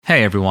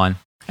Hey everyone.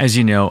 As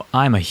you know,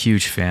 I'm a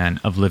huge fan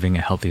of living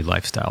a healthy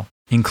lifestyle,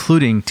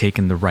 including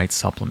taking the right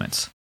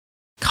supplements.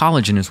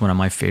 Collagen is one of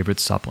my favorite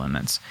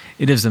supplements.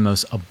 It is the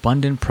most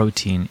abundant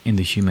protein in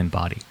the human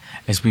body.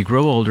 As we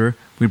grow older,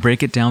 we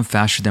break it down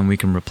faster than we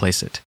can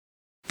replace it.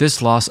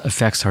 This loss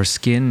affects our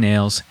skin,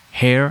 nails,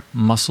 hair,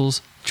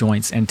 muscles,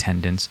 joints and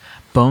tendons,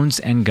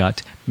 bones and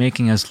gut,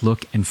 making us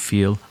look and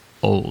feel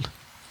old.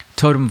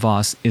 Totem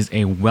Voss is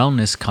a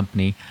wellness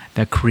company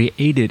that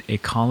created a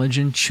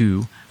collagen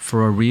chew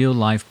for a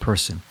real-life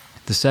person,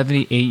 the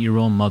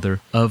 78-year-old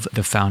mother of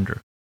the founder.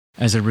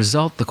 As a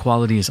result, the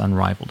quality is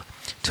unrivaled.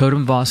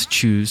 Totem Voss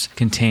chews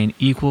contain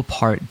equal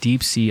part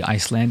deep-sea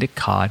Icelandic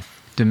cod,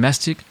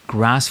 domestic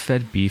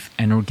grass-fed beef,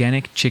 and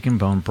organic chicken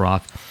bone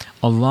broth,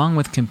 along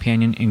with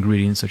companion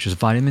ingredients such as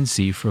vitamin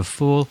C for a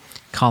full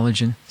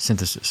collagen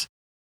synthesis.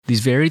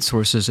 These varied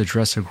sources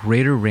address a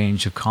greater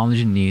range of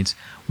collagen needs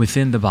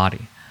within the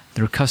body.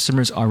 Their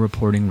customers are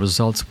reporting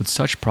results with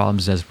such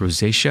problems as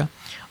rosacea,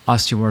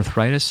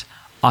 osteoarthritis,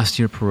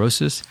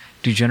 osteoporosis,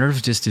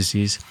 degenerative disc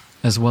disease,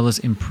 as well as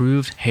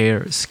improved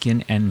hair,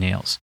 skin, and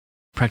nails.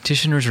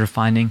 Practitioners are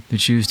finding the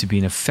chews to be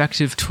an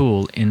effective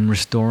tool in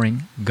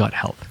restoring gut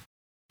health.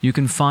 You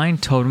can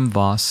find Totem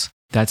Voss,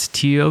 that's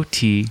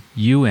TOTUMVOS,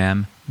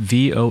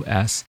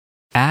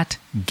 at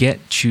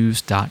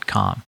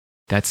getchews.com.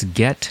 That's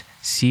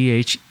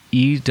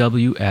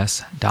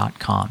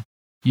getchews.com.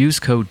 Use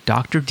code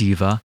Dr.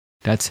 Diva,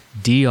 that's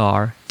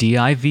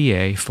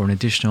DRDIVA, for an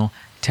additional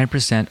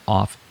 10%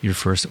 off your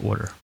first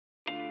order.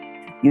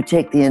 You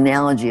take the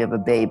analogy of a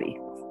baby.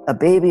 A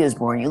baby is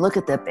born, you look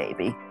at that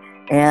baby,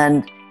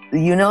 and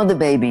you know the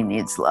baby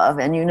needs love,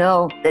 and you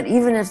know that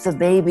even if the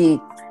baby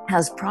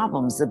has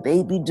problems, the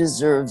baby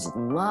deserves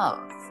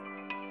love.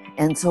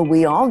 And so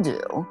we all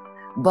do,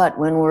 but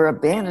when we're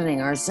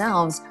abandoning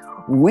ourselves,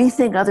 we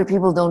think other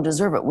people don't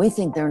deserve it. We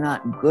think they're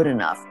not good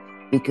enough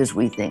because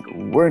we think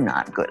we're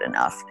not good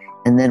enough.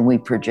 And then we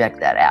project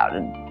that out.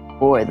 And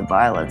boy, the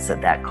violence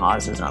that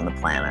causes on the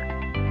planet.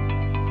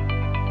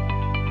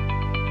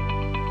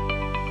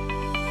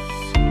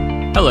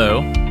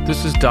 Hello,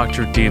 this is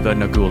Dr. Diva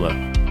Nagula.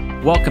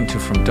 Welcome to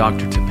From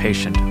Doctor to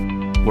Patient,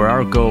 where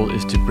our goal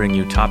is to bring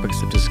you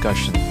topics of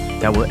discussion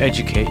that will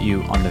educate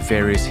you on the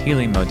various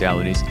healing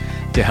modalities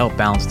to help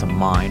balance the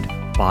mind,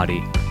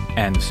 body,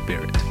 and the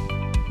spirit.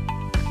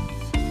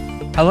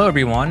 Hello,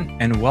 everyone,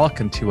 and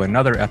welcome to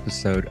another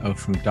episode of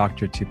From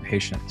Doctor to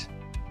Patient.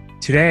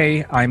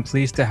 Today, I'm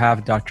pleased to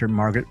have Dr.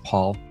 Margaret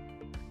Paul.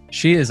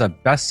 She is a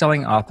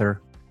best-selling author,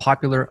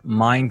 popular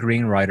mind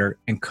green writer,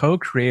 and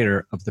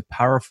co-creator of the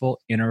powerful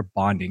Inner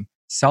Bonding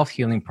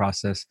self-healing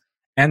process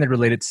and the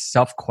related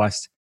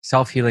SelfQuest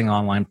self-healing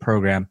online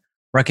program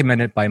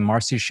recommended by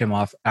Marcy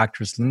Shimoff,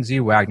 actress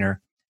Lindsay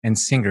Wagner, and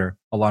singer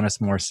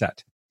Alanis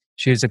Morissette.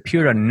 She has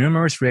appeared on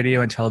numerous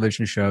radio and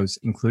television shows,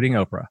 including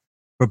Oprah.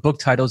 Her book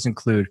titles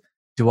include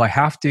Do I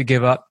Have to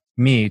Give Up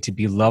Me to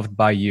Be Loved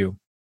by You?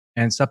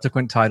 And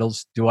subsequent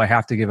titles, Do I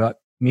Have to Give Up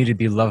Me to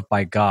Be Loved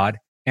by God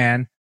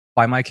and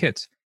By My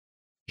Kids?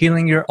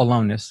 Healing Your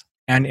Aloneness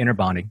and Inner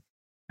Bonding,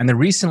 and the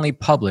recently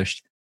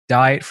published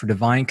Diet for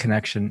Divine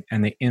Connection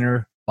and the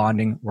Inner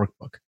Bonding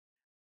Workbook.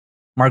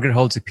 Margaret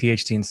holds a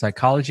PhD in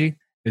psychology,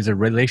 is a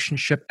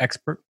relationship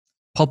expert,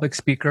 public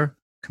speaker,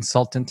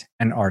 consultant,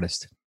 and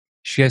artist.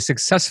 She has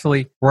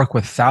successfully worked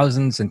with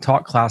thousands and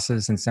taught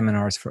classes and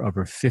seminars for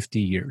over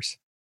 50 years.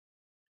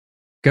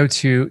 Go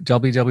to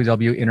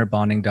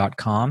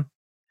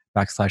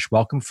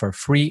www.innerbonding.com/welcome for a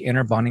free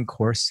Inner Bonding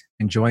course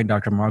and join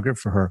Dr. Margaret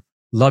for her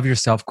Love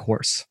Yourself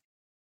course.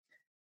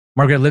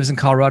 Margaret lives in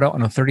Colorado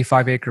on a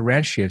 35-acre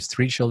ranch. She has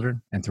 3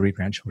 children and 3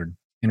 grandchildren.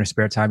 In her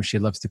spare time, she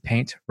loves to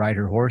paint, ride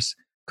her horse,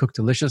 cook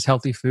delicious,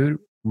 healthy food,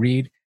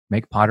 read,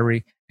 make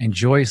pottery, and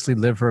joyously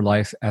live her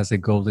life as a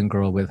golden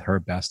girl with her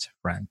best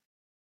friend.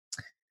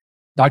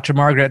 Dr.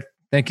 Margaret,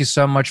 thank you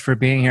so much for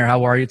being here.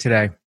 How are you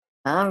today?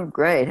 I'm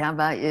great. How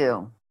about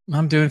you?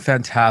 I'm doing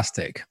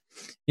fantastic.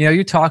 You know,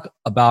 you talk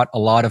about a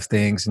lot of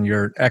things and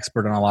you're an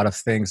expert on a lot of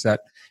things that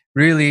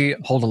really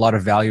hold a lot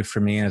of value for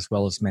me as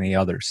well as many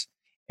others.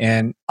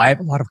 And I have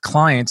a lot of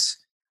clients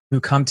who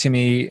come to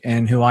me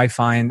and who I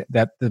find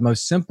that the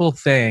most simple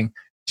thing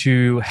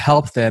to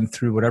help them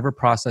through whatever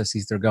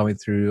processes they're going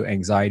through,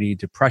 anxiety,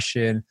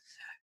 depression,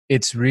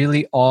 it's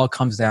really all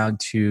comes down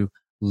to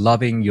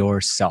loving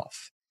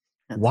yourself.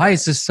 Why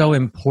is this so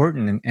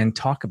important? And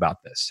talk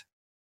about this.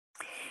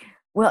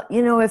 Well,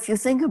 you know, if you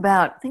think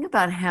about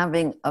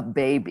having a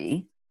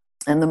baby,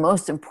 and the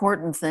most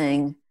important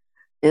thing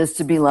is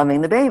to be loving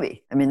the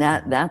baby. I mean,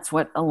 that's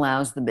what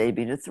allows the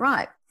baby to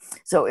thrive.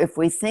 So if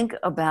we think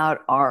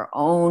about our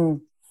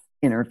own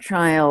inner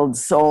child,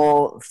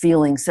 soul,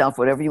 feeling self,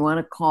 whatever you want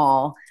to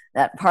call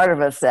that part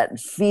of us that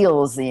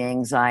feels the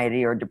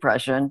anxiety or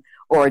depression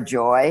or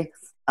joy,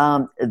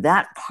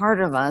 that part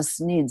of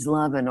us needs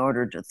love in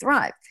order to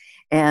thrive.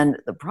 And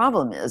the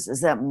problem is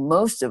that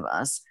most of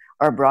us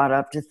are brought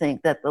up to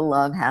think that the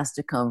love has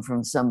to come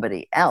from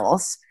somebody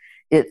else.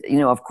 It,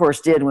 of course,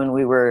 did when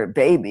we were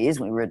babies,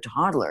 when we were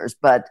toddlers,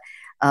 but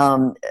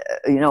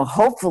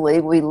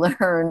hopefully we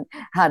learn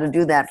how to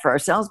do that for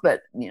ourselves.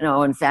 But,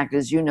 in fact,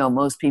 as you know,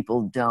 most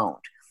people don't.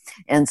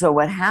 And so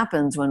what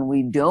happens when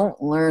we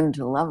don't learn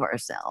to love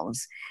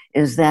ourselves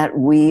is that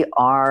we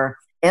are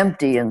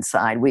empty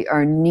inside. We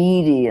are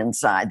needy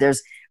inside.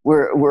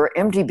 We're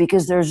empty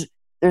because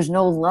there's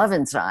no love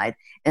inside.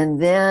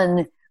 And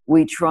then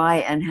we try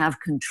and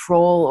have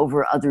control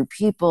over other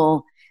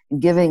people,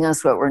 giving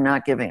us what we're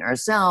not giving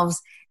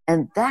ourselves.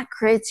 And that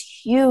creates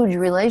huge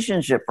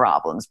relationship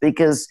problems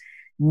because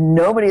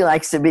nobody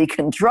likes to be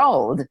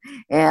controlled.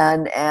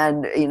 And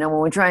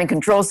when we try and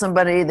control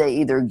somebody, they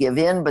either give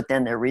in, but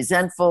then they're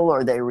resentful,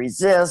 or they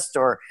resist,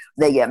 or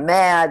they get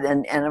mad.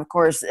 And of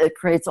course, it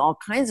creates all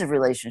kinds of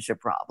relationship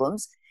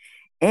problems.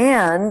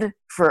 And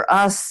for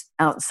us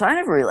outside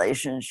of a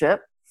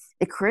relationship,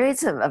 it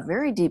creates a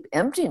very deep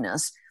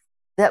emptiness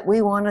that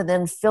we want to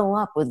then fill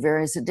up with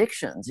various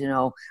addictions.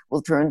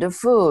 We'll turn to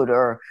food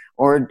or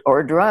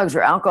drugs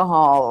or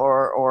alcohol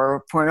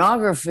or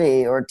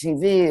pornography or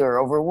TV or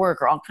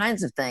overwork or all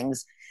kinds of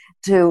things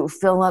to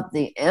fill up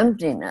the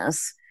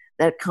emptiness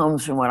that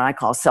comes from what I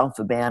call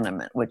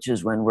self-abandonment, which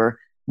is when we're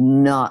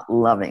not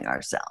loving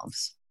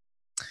ourselves.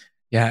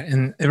 Yeah,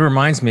 and it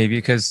reminds me,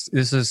 because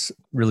this is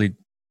really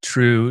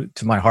true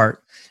to my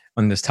heart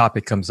when this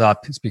topic comes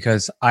up, is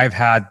because I've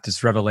had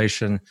this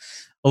revelation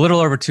a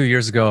little over 2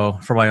 years ago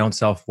for my own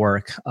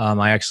self-work.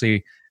 I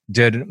actually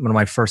did one of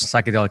my first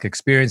psychedelic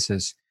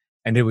experiences,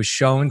 and it was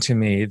shown to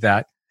me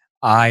that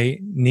I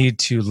need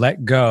to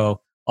let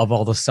go of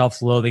all the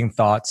self-loathing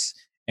thoughts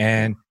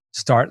and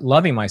start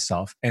loving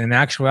myself. And in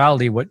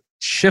actuality, what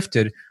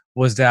shifted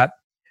was that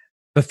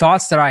the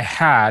thoughts that I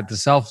had, the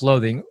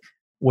self-loathing,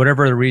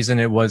 whatever the reason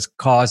it was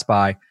caused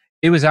by,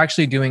 it was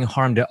actually doing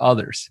harm to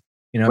others,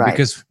 Right.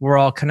 because we're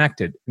all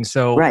connected. And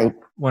so Right.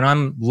 when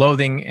I'm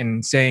loathing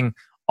and saying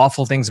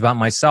awful things about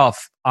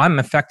myself, I'm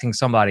affecting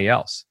somebody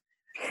else.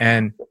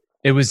 And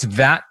it was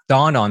that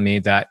dawned on me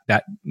that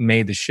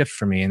made the shift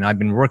for me. And I've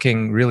been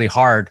working really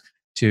hard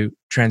to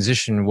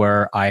transition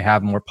where I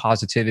have more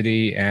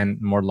positivity and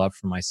more love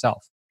for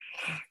myself.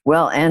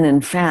 Well, and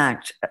in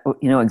fact,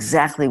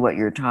 exactly what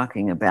you're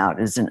talking about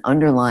is an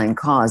underlying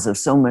cause of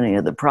so many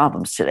of the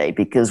problems today.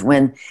 Because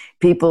when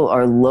people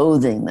are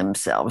loathing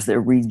themselves,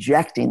 they're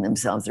rejecting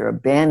themselves, they're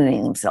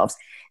abandoning themselves,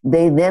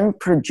 they then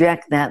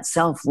project that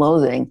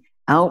self-loathing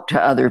out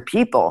to other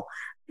people.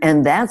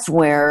 And that's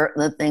where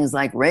the things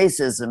like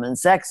racism and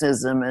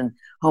sexism and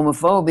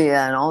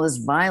homophobia and all this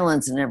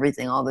violence and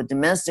everything, all the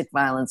domestic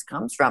violence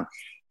comes from.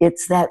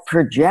 It's that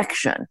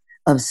projection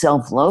of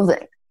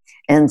self-loathing.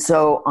 And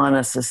so on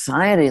a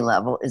society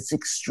level, it's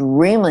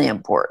extremely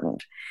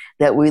important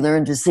that we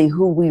learn to see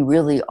who we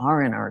really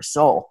are in our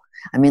soul.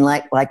 I mean,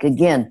 like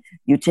again,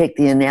 you take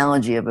the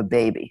analogy of a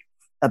baby.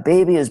 A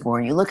baby is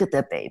born, you look at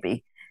that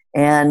baby,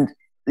 and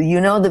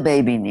the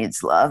baby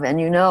needs love. And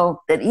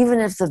that even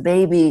if the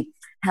baby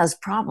has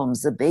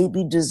problems, the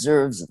baby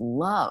deserves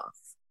love.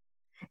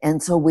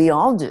 And so we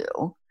all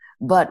do.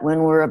 But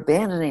when we're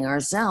abandoning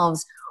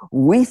ourselves,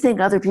 we think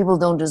other people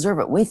don't deserve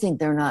it. We think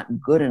they're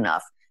not good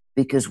enough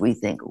because we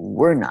think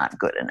we're not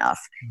good enough.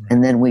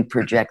 And then we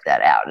project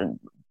that out. And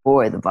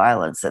boy, the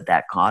violence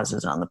that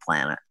causes on the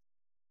planet.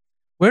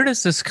 Where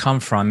does this come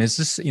from? Is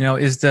this,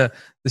 is the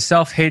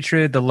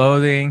self-hatred, the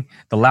loathing,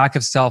 the lack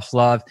of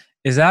self-love,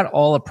 is that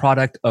all a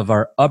product of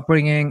our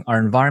upbringing, our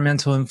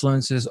environmental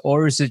influences,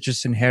 or is it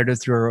just inherited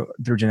through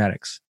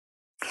genetics?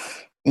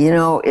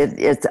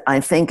 I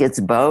think it's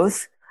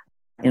both.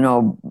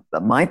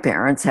 My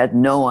parents had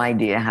no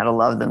idea how to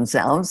love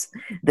themselves.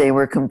 They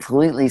were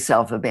completely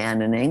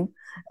self-abandoning.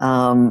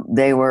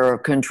 They were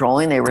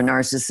controlling. They were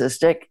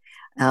narcissistic.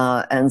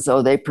 And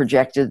so they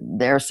projected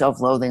their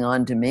self-loathing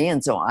onto me.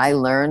 And so I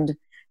learned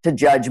to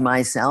judge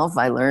myself.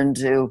 I learned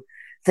to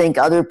think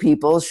other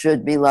people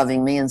should be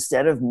loving me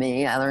instead of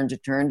me. I learned to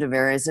turn to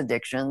various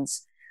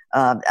addictions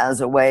as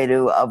a way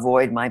to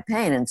avoid my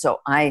pain. And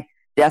so I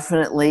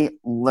definitely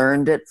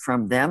learned it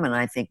from them, and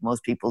I think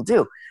most people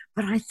do.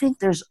 But I think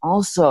there's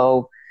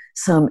also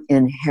some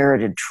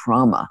inherited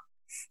trauma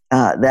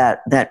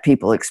that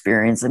people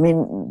experience. I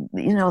mean,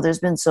 there's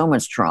been so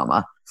much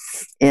trauma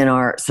in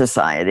our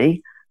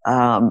society,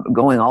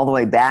 going all the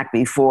way back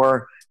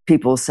before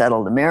people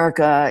settled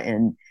America.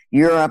 In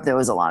Europe, there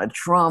was a lot of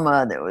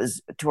trauma, there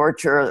was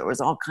torture, there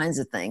was all kinds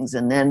of things.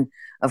 And then,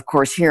 of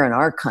course, here in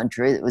our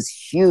country, it was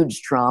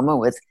huge trauma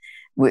with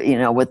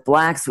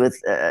blacks,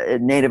 with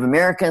Native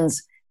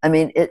Americans. I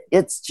mean,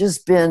 it's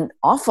just been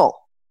awful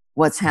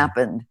what's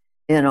happened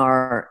in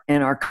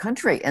our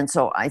country. And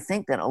so I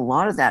think that a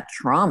lot of that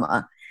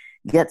trauma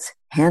gets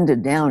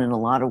handed down in a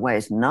lot of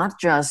ways, not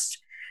just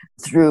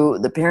through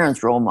the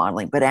parents' role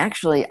modeling, but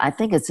actually I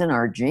think it's in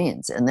our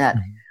genes, and that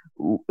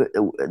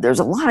there's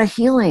a lot of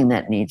healing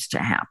that needs to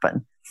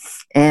happen.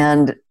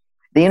 And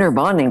the inner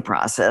bonding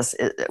process,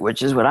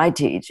 which is what I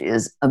teach,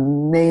 is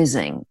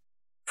amazing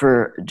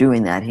for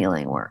doing that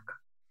healing work.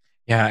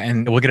 Yeah,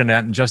 and we'll get into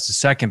that in just a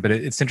second, but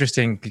it's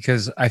interesting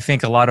because I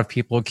think a lot of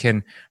people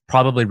can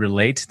probably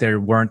relate. They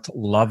weren't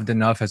loved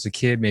enough as a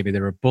kid. Maybe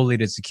they were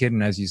bullied as a kid.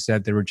 And as you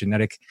said, there were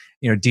genetic,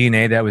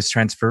 DNA that was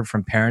transferred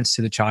from parents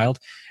to the child.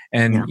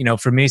 And, Yeah.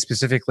 For me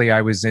specifically,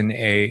 I was in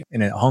a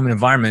home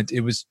environment.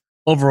 It was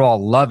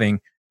overall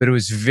loving, but it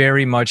was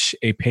very much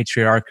a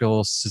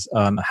patriarchal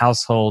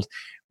household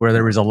where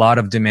there was a lot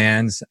of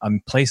demands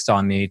placed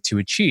on me to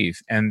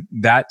achieve. And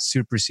that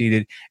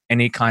superseded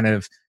any kind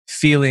of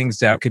feelings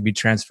that could be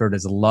transferred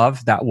as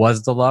love. That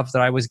was the love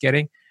that I was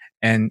getting.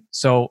 And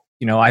so,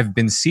 I've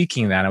been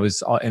seeking that.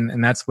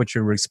 And that's what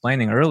you were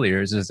explaining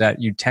earlier is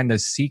that you tend to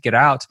seek it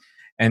out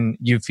and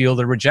you feel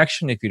the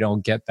rejection if you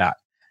don't get that.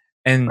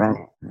 And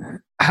Right.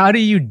 how do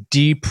you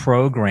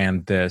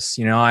deprogram this?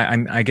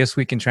 I guess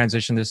we can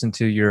transition this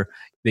into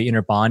the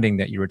inner bonding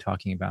that you were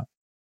talking about.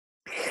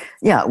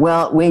 Yeah,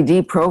 well, we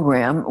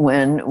deprogram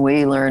when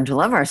we learn to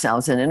love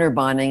ourselves. And inner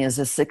bonding is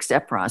a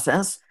 6-step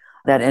process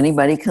that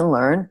anybody can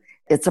learn.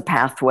 It's a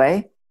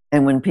pathway.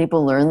 And when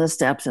people learn the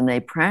steps and they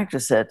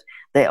practice it,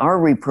 they are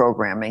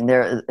reprogramming.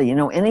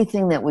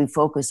 Anything that we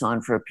focus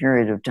on for a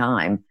period of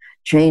time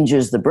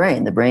changes the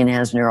brain. The brain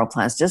has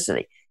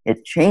neuroplasticity.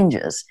 It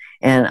changes.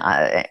 And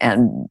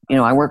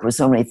I work with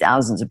so many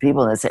thousands of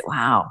people that say,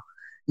 wow,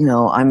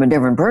 I'm a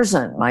different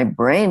person. My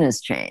brain has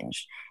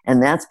changed.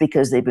 And that's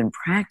because they've been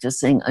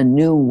practicing a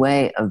new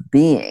way of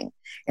being.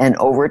 And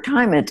over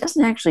time, and it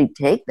doesn't actually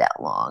take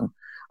that long,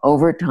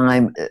 over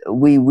time,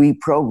 we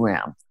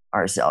reprogram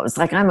ourselves. It's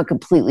like I'm a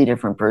completely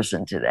different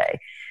person today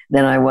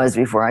than I was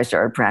before I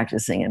started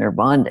practicing inner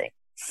bonding.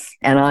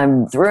 And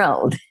I'm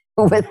thrilled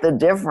with the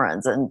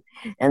difference.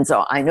 And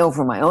so I know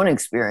from my own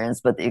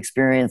experience, but the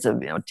experience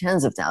of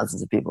tens of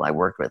thousands of people I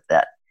worked with,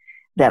 that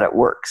it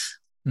works.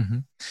 Mm-hmm.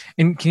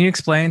 And can you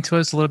explain to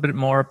us a little bit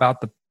more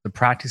about the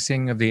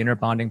practicing of the inner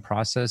bonding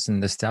process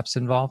and the steps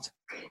involved?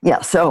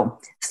 Yeah. So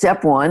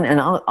step one,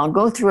 and I'll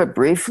go through it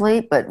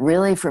briefly, but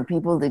really for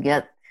people to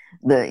get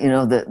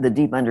the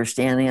deep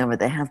understanding of it,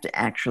 they have to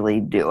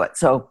actually do it.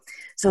 So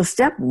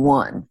step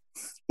one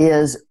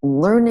is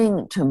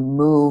learning to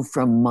move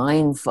from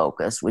mind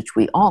focus, which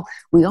we all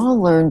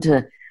learned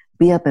to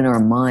be up in our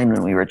mind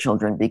when we were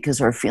children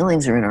because our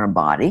feelings are in our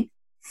body,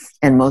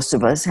 and most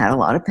of us had a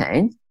lot of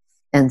pain,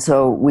 and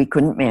so we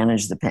couldn't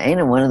manage the pain.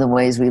 And one of the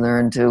ways we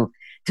learned to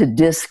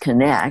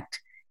disconnect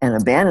and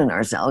abandon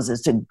ourselves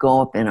is to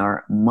go up in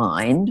our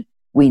mind.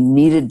 We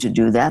needed to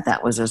do that.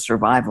 That was a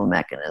survival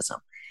mechanism.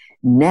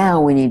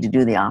 Now we need to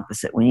do the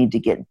opposite. We need to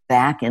get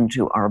back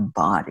into our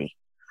body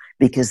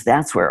because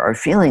that's where our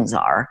feelings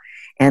are.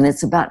 And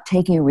it's about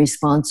taking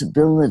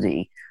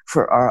responsibility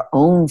for our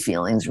own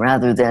feelings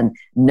rather than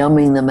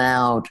numbing them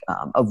out,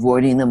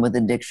 avoiding them with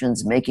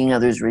addictions, making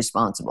others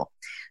responsible.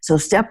 So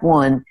step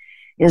one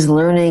is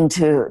learning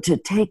to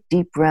take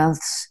deep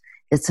breaths.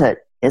 It's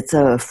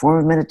a form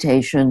of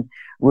meditation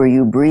where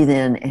you breathe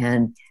in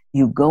and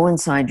you go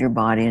inside your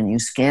body and you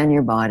scan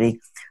your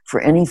body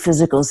for any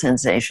physical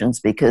sensations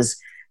because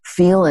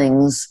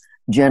feelings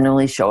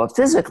generally show up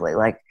physically.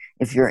 Like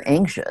if you're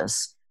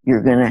anxious,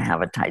 you're going to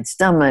have a tight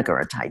stomach or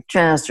a tight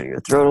chest or your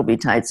throat will be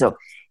tight. So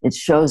it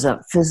shows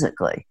up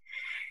physically.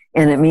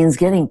 And it means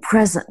getting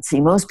present. See,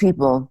 most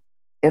people,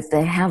 if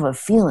they have a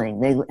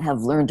feeling, they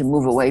have learned to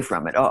move away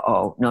from it.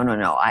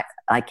 No,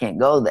 I can't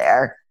go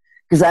there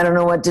because I don't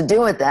know what to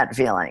do with that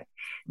feeling.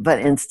 But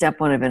in step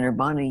one of inner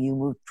bonding, you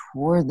move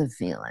toward the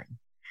feeling.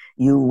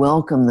 You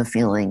welcome the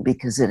feeling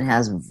because it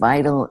has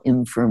vital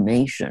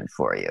information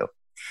for you.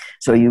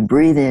 So you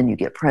breathe in, you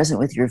get present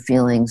with your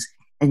feelings,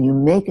 and you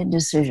make a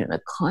decision, a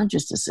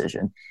conscious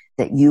decision,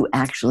 that you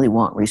actually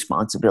want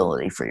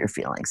responsibility for your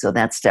feelings. So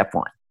that's step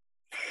one.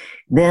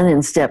 Then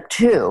in step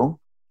two,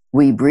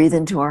 we breathe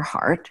into our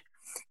heart,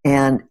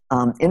 and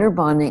inner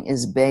bonding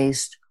is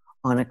based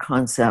on a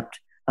concept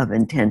of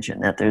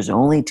intention, that there's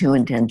only 2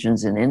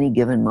 intentions in any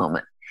given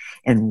moment.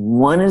 And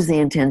one is the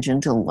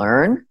intention to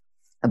learn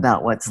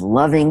about what's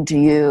loving to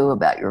you,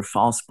 about your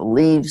false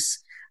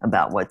beliefs,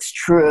 about what's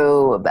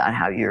true, about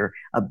how you're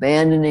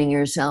abandoning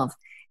yourself.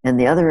 And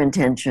the other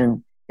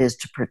intention is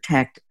to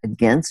protect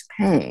against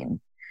pain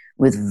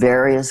with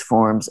various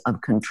forms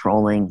of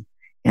controlling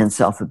and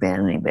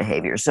self-abandoning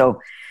behavior.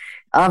 So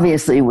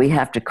obviously, we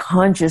have to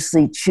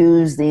consciously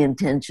choose the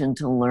intention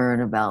to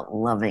learn about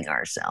loving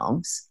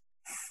ourselves.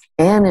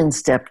 And in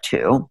step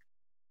 2,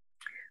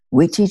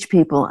 we teach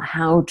people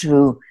how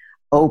to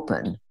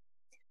open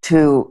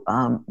to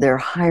their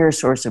higher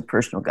source of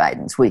personal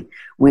guidance.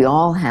 We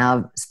all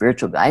have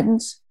spiritual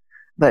guidance,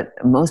 but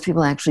most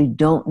people actually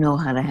don't know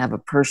how to have a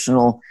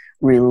personal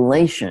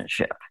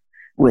relationship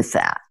with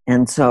that.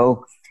 And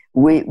so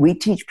we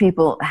teach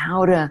people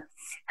how to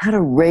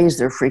raise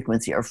their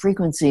frequency. Our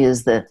frequency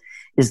is the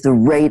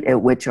rate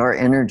at which our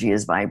energy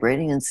is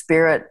vibrating, and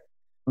spirit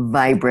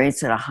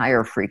vibrates at a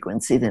higher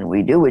frequency than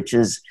we do, which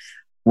is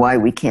why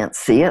we can't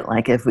see it.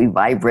 Like if we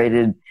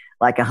vibrated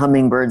like a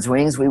hummingbird's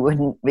wings, we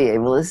wouldn't be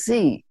able to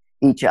see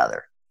each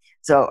other.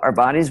 So our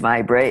bodies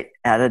vibrate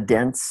at a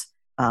dense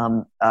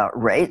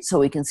rate so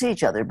we can see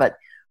each other, but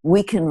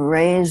we can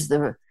raise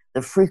the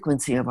the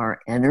frequency of our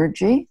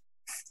energy.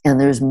 And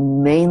there's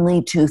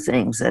mainly two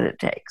things that it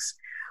takes.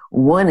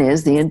 One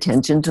is the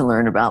intention to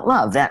learn about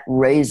love. That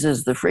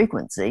raises the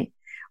frequency,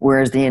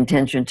 whereas the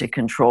intention to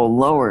control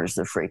lowers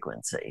the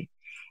frequency.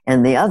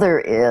 And the other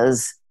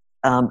is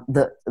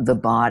the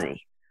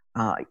body.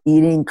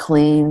 Eating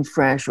clean,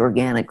 fresh,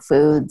 organic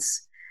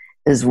foods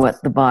is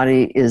what the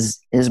body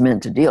is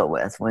meant to deal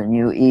with. When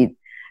you eat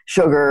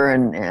sugar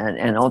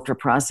and ultra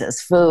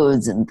processed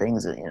foods and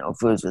things,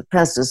 foods with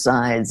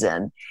pesticides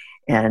and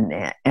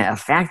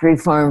factory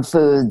farm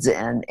foods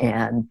and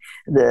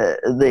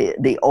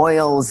the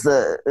oils,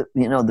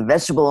 the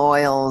vegetable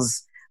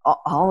oils,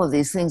 all of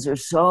these things are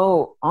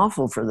so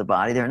awful for the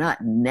body. They're not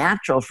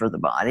natural for the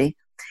body.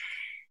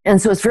 And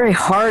so it's very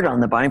hard on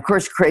the body. Of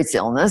course, it creates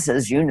illness,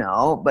 as you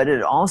know, but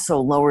it also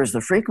lowers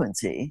the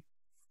frequency,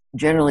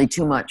 generally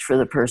too much for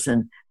the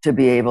person to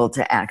be able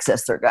to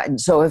access their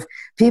guidance. So if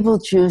people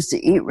choose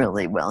to eat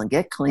really well and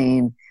get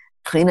clean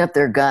up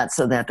their guts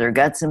so that their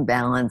gut's in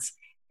balance,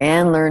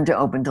 and learn to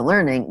open to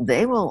learning,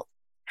 they will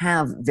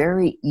have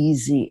very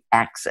easy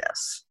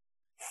access.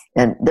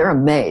 And they're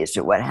amazed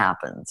at what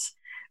happens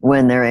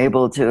when they're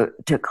able to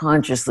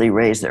consciously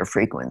raise their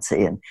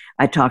frequency. And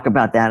I talk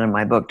about that in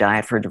my book,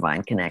 Diet for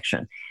Divine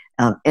Connection.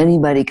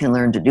 Anybody can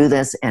learn to do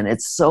this, and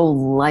it's so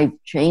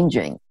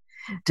life-changing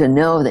to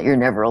know that you're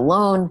never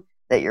alone,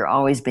 that you're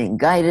always being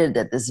guided,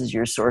 that this is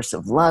your source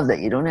of love, that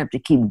you don't have to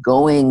keep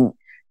going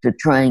to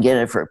try and get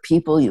it for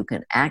people. You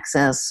can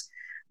access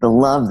the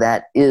love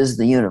that is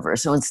the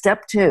universe. So in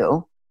step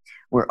 2,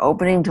 we're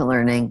opening to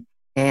learning,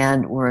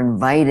 and we're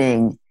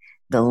inviting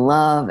the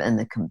love and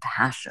the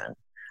compassion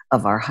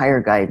of our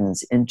higher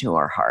guidance into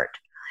our heart.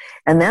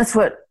 And that's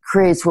what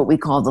creates what we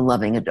call the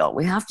loving adult.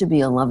 We have to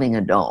be a loving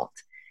adult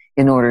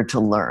in order to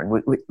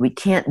learn. We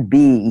can't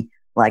be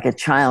like a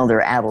child or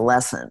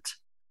adolescent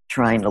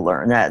trying to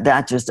learn.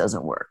 That just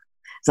doesn't work.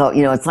 So,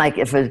 it's like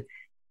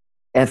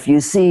if you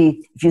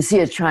see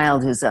a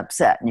child who's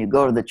upset and you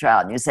go to the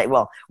child and you say,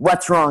 well,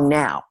 what's wrong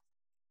now?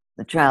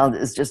 The child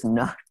is just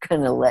not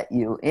going to let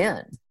you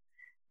in.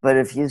 But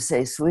if you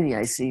say, sweetie,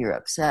 I see you're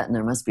upset and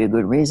there must be a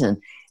good reason,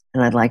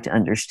 and I'd like to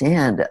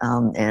understand,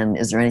 and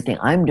is there anything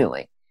I'm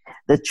doing?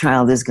 The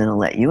child is going to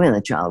let you in.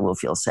 The child will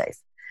feel safe.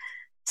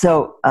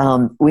 So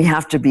we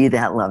have to be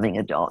that loving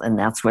adult, and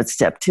that's what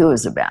step 2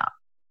 is about.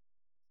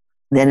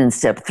 Then in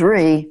step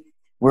 3,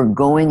 we're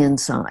going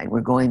inside.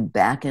 We're going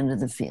back into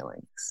the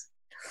feelings.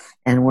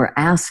 And we're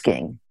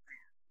asking,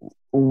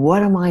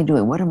 what am I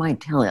doing? What am I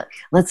telling?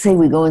 Let's say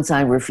we go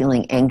inside, we're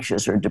feeling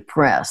anxious or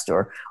depressed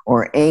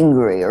or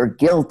angry or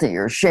guilty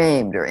or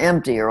shamed or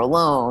empty or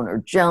alone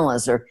or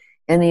jealous or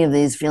any of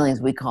these feelings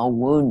we call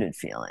wounded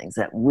feelings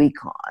that we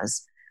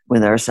cause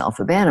with our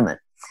self-abandonment.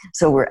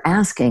 So we're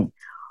asking,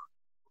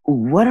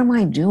 what am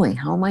I doing?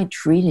 How am I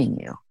treating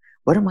you?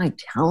 What am I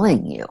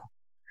telling you?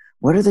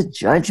 What are the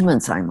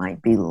judgments I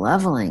might be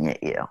leveling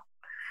at you?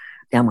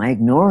 Am I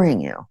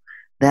ignoring you?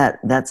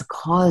 That's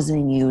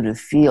causing you to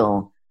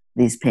feel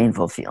these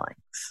painful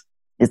feelings.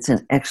 It's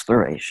an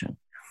exploration.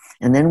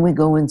 And then we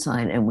go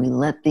inside and we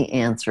let the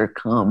answer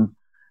come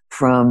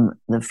from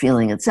the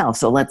feeling itself.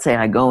 So let's say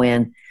I go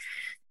in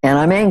and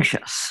I'm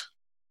anxious.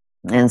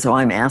 And so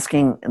I'm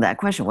asking that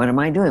question, what am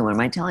I doing? What am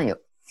I telling you?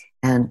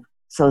 And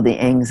so the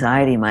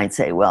anxiety might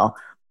say, well,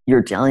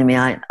 you're telling me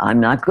I'm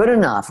not good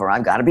enough, or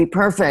I've got to be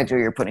perfect, or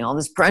you're putting all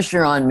this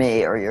pressure on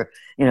me, or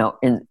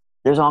and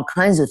there's all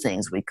kinds of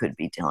things we could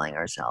be telling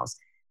ourselves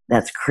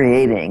that's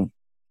creating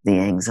the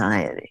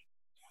anxiety.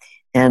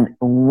 And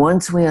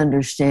once we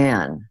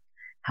understand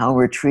how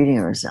we're treating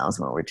ourselves,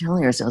 what we're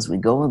telling ourselves, we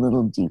go a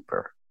little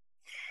deeper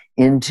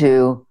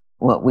into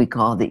what we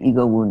call the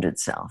ego wounded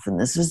self. And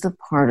this is the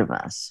part of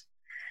us.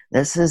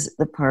 This is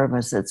the part of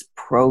us that's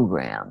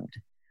programmed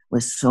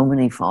with so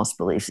many false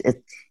beliefs.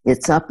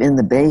 It's up in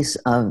the base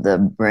of the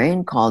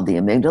brain called the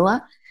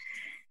amygdala,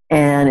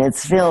 and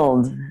it's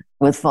filled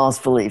with false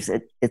beliefs.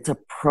 It's a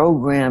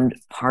programmed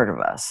part of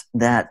us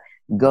that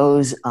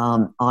goes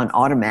on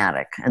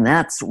automatic. And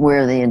that's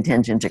where the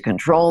intention to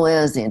control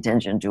is, the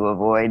intention to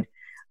avoid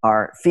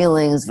our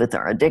feelings with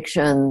our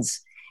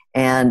addictions.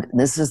 And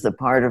this is the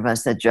part of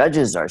us that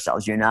judges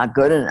ourselves. You're not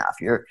good enough.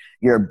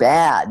 You're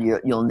bad.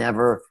 You'll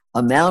never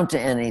amount to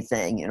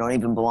anything. You don't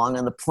even belong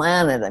on the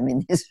planet. I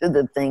mean, these are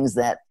the things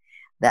that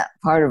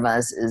part of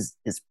us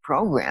is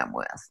programmed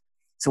with.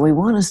 So we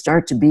want to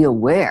start to be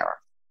aware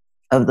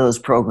of those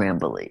program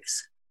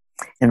beliefs.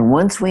 And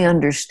once we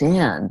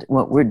understand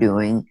what we're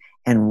doing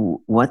and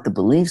what the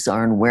beliefs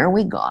are and where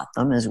we got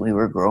them as we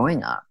were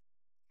growing up,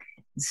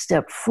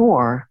 step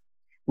 4,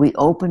 we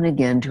open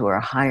again to our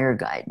higher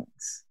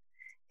guidance.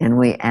 And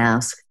we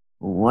ask,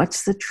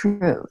 what's the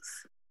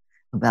truth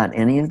about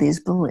any of these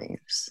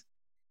beliefs?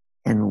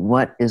 And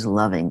what is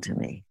loving to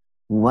me?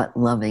 What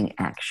loving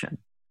action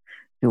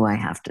do I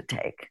have to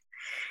take?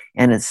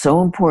 And it's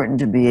so important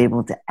to be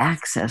able to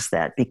access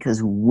that,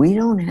 because we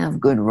don't have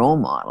good role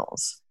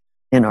models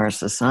in our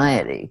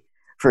society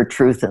for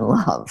truth and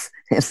love.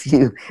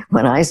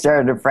 When I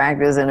started to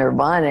practice in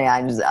Nirvana,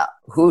 I just,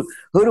 who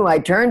do I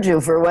turn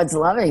to for what's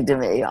loving to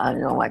me? I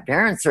know my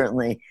parents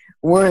certainly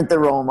weren't the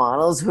role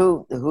models.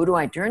 Who do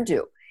I turn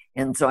to?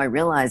 And so I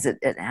realized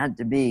it had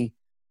to be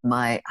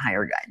my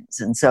higher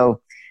guidance. And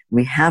so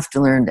we have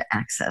to learn to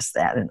access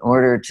that in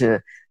order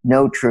to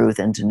know truth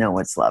and to know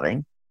what's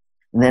loving.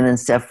 And then in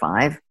step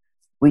 5,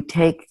 we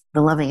take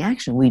the loving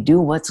action. We do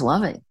what's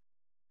loving.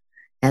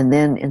 And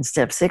then in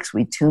step 6,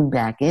 we tune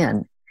back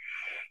in.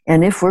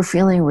 And if we're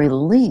feeling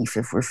relief,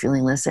 if we're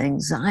feeling less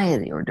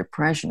anxiety or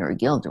depression or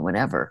guilt or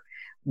whatever,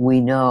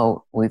 we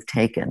know we've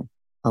taken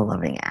a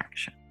loving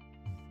action.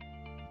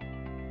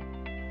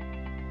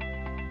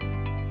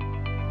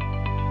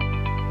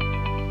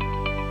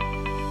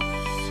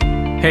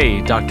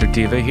 Hey, Dr.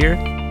 Diva here.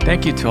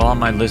 Thank you to all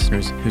my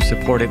listeners who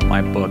supported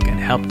my book and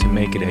helped to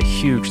make it a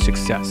huge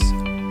success.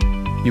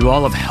 You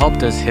all have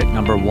helped us hit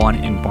number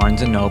 1 in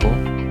Barnes & Noble,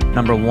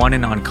 number 1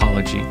 in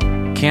oncology,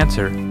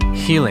 cancer,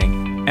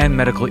 healing, and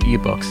medical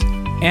ebooks,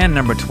 and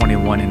number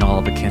 21 in all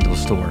of the Kindle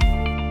store.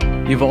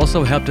 You've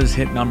also helped us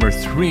hit number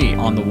 3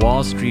 on the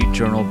Wall Street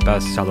Journal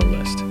bestseller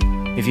list.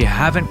 If you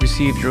haven't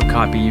received your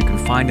copy, you can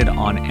find it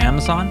on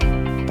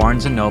Amazon,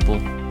 Barnes & Noble,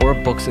 or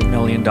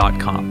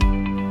booksamillion.com.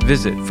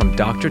 Visit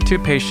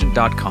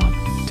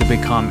fromdoctortopatient.com to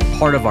become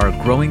part of our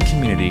growing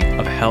community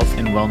of health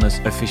and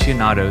wellness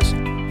aficionados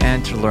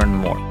and to learn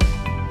more.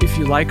 If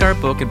you like our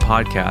book and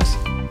podcast,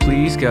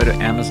 please go to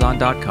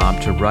Amazon.com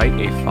to write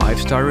a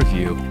 5-star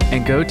review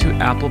and go to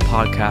Apple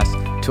Podcasts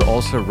to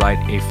also write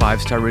a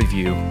 5-star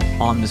review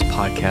on this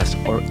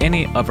podcast or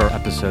any of our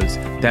episodes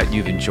that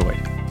you've enjoyed.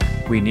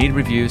 We need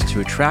reviews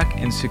to attract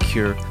and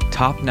secure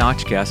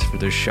top-notch guests for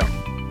this show.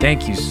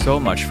 Thank you so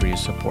much for your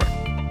support.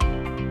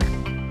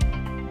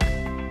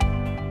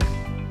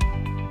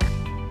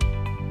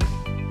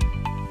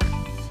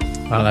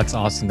 Wow, that's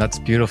awesome. That's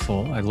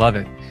beautiful. I love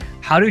it.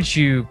 How did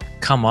you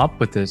come up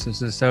with this?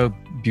 This is so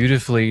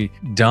beautifully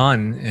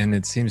done and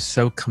it seems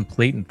so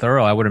complete and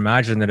thorough. I would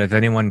imagine that if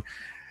anyone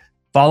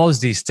follows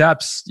these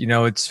steps,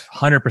 it's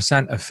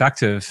 100%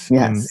 effective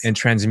in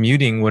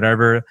transmuting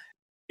whatever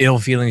ill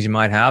feelings you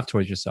might have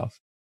towards yourself.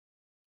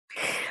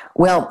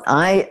 Well,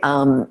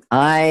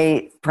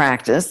 I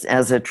practiced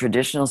as a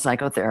traditional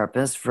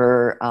psychotherapist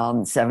for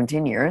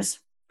 17 years,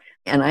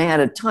 and I had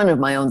a ton of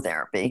my own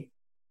therapy,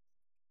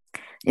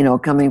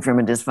 coming from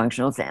a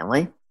dysfunctional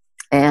family.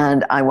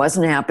 And I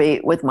wasn't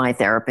happy with my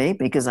therapy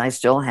because I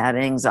still had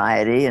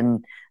anxiety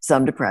and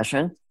some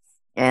depression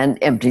and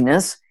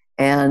emptiness.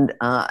 And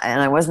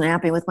I wasn't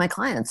happy with my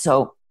clients.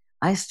 So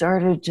I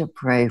started to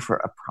pray for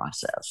a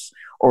process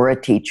or a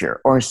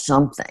teacher or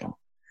something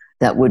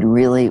that would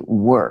really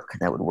work,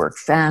 that would work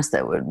fast,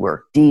 that would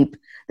work deep,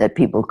 that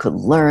people could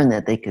learn,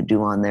 that they could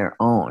do on their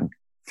own.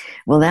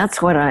 Well,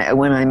 that's when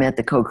I met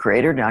the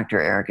co-creator,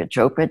 Dr. Erica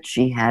Chopich.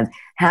 She had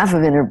half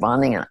of inner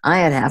bonding and I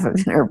had half of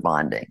inner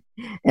bonding.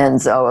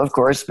 And so, of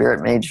course,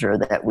 Spirit made sure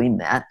that we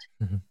met.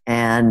 Mm-hmm.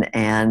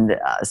 And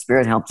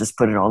Spirit helped us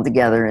put it all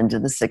together into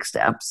the 6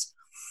 steps.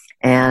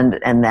 And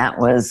that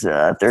was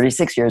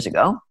 36 years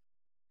ago.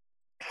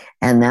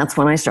 And that's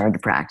when I started to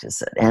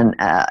practice it. And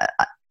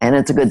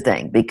it's a good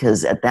thing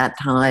because at that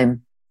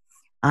time,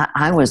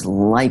 I was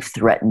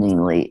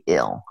life-threateningly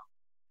ill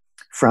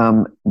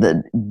from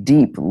the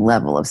deep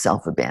level of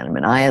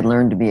self-abandonment. I had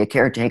learned to be a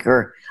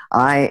caretaker.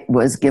 I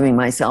was giving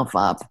myself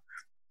up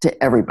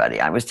to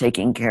everybody. I was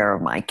taking care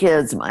of my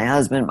kids, my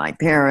husband, my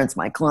parents,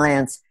 my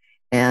clients,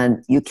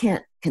 and you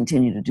can't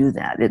continue to do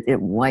that.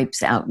 It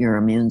wipes out your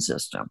immune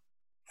system.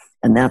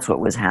 And that's what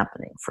was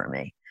happening for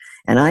me.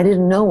 And I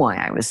didn't know why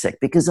I was sick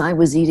because I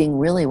was eating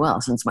really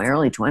well since my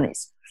early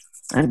 20s.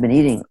 I'd been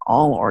eating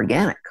all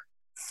organic.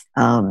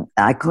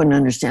 I couldn't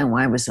understand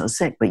why I was so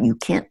sick, but you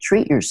can't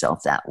treat yourself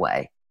that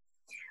way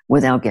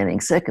without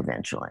getting sick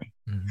eventually.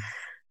 Mm-hmm.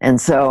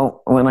 And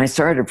so when I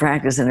started to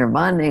practice inner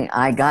bonding,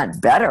 I got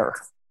better.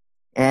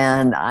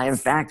 And I, in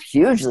fact,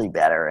 hugely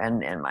better.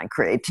 And my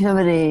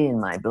creativity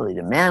and my ability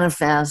to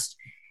manifest.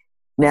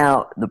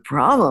 Now, the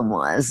problem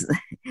was,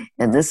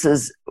 and this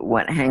is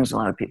what hangs a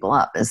lot of people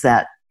up, is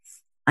that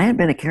I had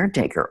been a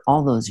caretaker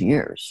all those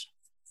years.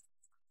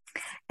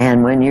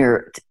 And when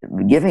you're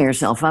giving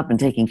yourself up and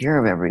taking care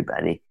of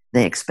everybody,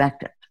 they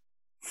expect it.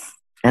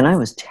 And I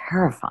was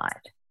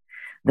terrified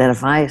that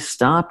if I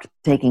stopped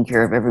taking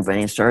care of everybody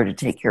and started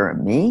to take care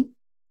of me,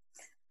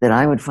 that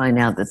I would find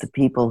out that the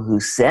people who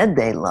said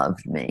they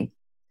loved me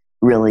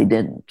really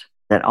didn't.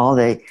 That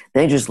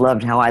they just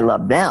loved how I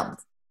loved them,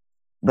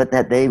 but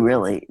that they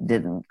really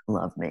didn't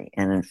love me.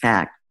 And in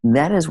fact,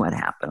 that is what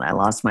happened. I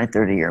lost my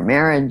 30-year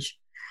marriage.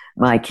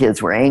 My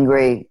kids were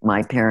angry.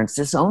 My parents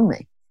disowned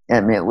me. I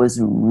mean, it was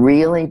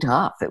really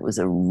tough. It was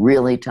a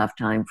really tough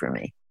time for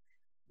me.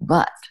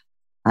 But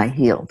I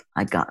healed.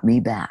 I got me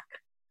back.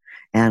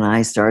 And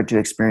I started to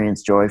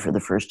experience joy for the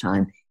first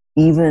time,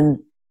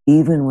 even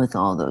with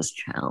all those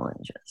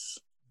challenges.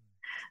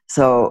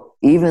 So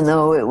even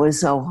though it was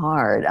so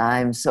hard,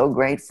 I'm so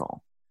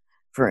grateful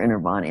for inner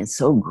bonding,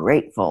 so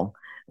grateful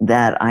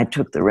that I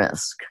took the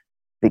risk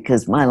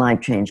because my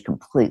life changed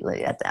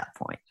completely at that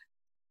point.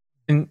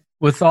 And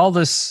with all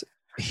this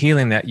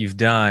healing that you've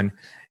done,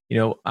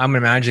 I'm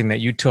imagining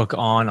that you took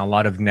on a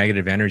lot of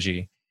negative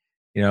energy.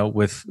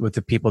 with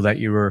the people that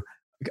you were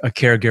a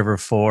caregiver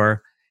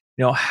for.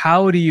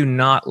 How do you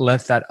not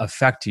let that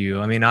affect you?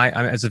 I mean, I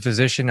as a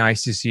physician, I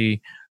used to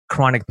see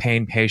chronic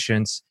pain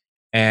patients,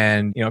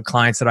 and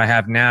clients that I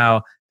have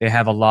now, they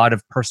have a lot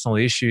of personal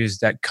issues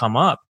that come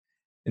up.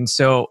 And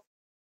so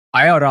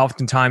I would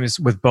oftentimes,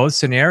 with both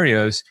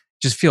scenarios,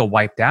 just feel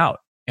wiped out.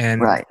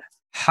 And Right.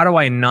 how do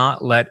I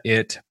not let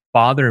it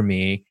bother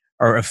me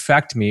or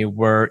affect me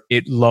where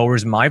it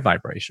lowers my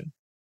vibration?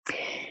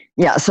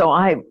 Yeah, so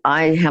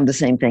I have the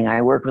same thing.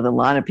 I work with a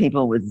lot of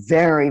people with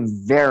very,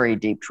 very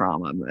deep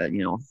trauma,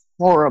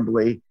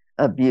 horribly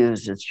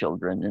abused as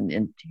children and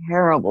in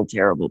terrible,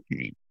 terrible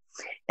pain.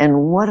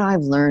 And what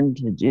I've learned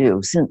to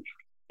do, since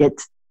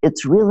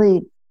it's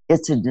really a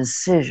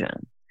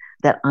decision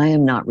that I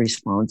am not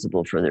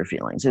responsible for their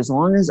feelings. As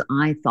long as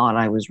I thought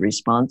I was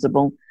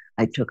responsible,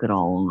 I took it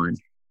all on,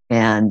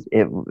 and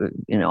it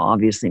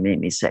obviously made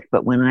me sick.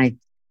 But when I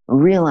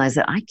realized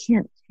that I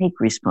can't take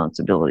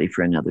responsibility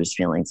for another's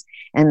feelings,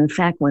 and in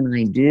fact, when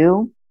I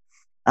do,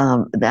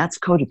 that's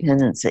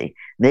codependency.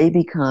 They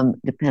become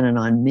dependent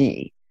on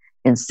me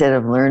instead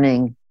of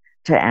learning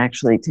to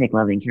actually take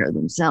loving care of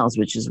themselves,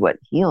 which is what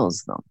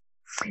heals them.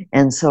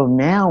 And so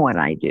now what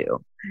I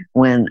do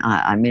when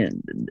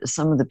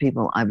some of the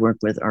people I work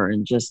with are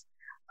in just,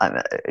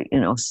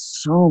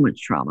 so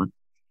much trauma,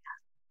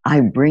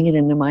 I bring it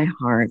into my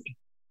heart.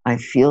 I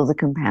feel the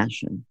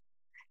compassion,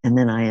 and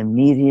then I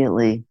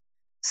immediately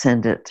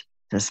send it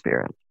to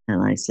spirit.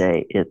 And I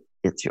say,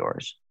 it's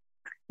yours.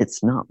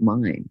 It's not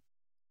mine.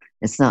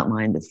 It's not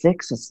mine to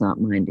fix. It's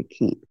not mine to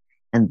keep.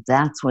 And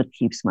that's what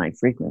keeps my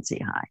frequency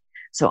high.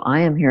 So I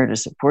am here to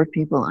support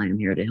people. I am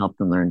here to help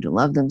them learn to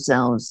love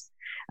themselves.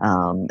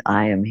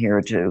 I am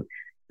here to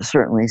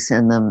certainly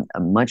send them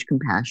much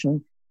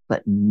compassion,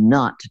 but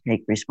not to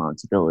take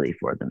responsibility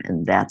for them.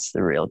 And that's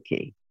the real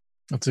key.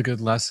 That's a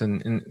good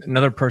lesson. And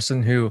another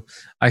person who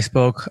I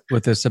spoke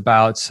with this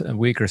about a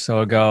week or so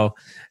ago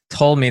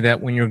told me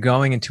that when you're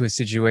going into a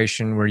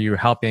situation where you're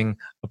helping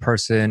a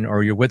person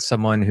or you're with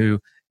someone who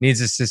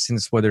needs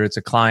assistance, whether it's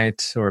a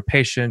client or a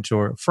patient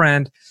or a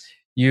friend,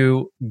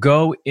 you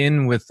go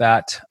in with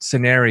that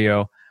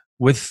scenario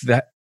with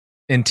that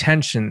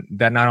intention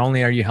that not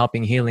only are you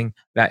helping healing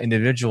that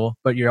individual,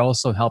 but you're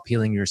also help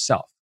healing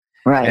yourself.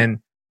 Right. And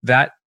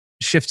that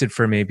shifted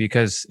for me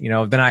because,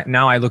 then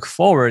I look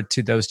forward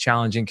to those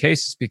challenging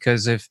cases,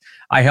 because if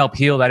I help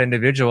heal that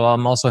individual,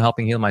 I'm also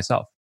helping heal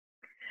myself.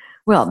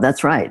 Well,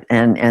 that's right.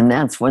 And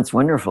that's what's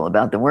wonderful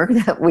about the work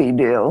that we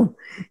do,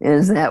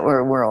 is that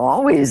we're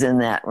always in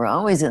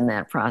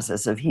that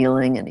process of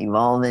healing and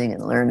evolving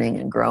and learning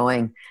and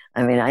growing.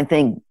 I mean, I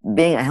think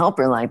being a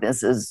helper like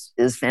this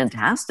is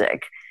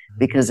fantastic,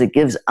 because it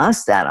gives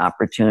us that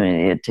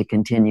opportunity to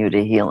continue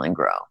to heal and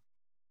grow.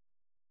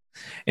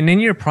 And in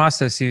your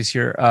processes,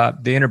 the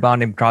inner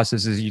bonding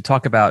processes, you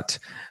talk about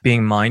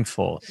being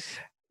mindful.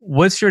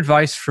 What's your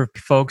advice for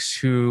folks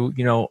who,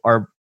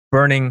 are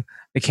burning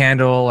the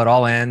candle at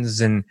all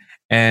ends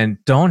and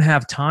don't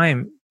have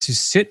time to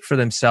sit for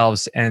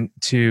themselves and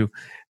to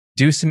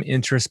do some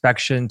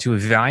introspection, to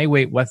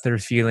evaluate what they're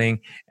feeling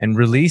and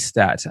release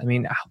that? I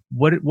mean,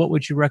 what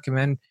would you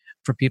recommend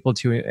for people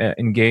to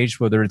engage,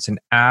 whether it's an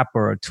app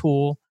or a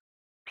tool?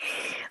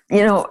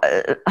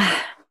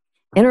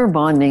 Inner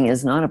bonding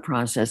is not a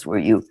process where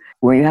you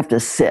have to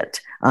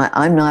sit.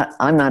 I'm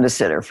not a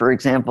sitter. For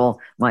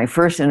example, my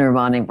first inner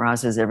bonding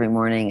process every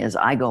morning is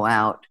I go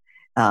out.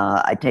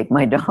 I take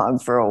my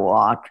dog for a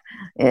walk,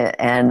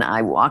 and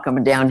I walk up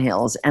and down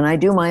hills, and I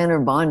do my inner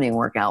bonding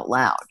work out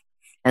loud.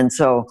 And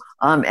so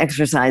I'm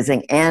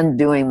exercising and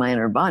doing my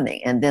inner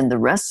bonding. And then the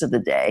rest of the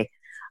day,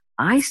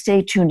 I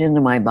stay tuned into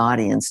my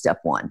body in step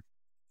one.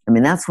 I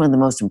mean, that's one of the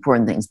most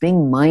important things.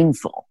 Being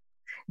mindful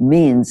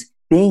means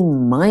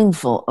being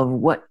mindful of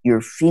what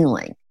you're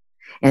feeling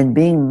and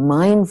being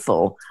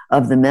mindful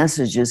of the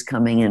messages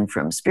coming in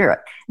from spirit.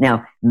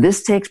 Now,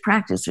 this takes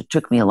practice. It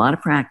took me a lot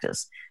of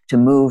practice to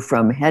move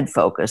from head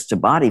focus to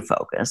body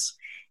focus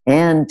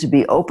and to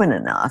be open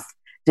enough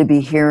to be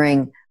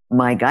hearing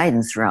my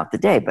guidance throughout the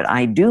day. But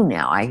I do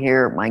now. I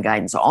hear my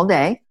guidance all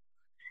day,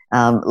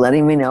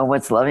 letting me know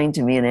what's loving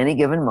to me in any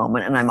given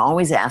moment. And I'm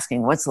always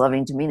asking, what's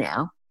loving to me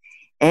now?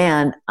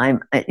 And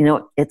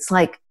it's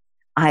like,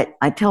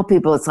 I tell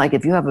people, it's like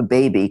if you have a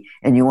baby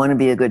and you want to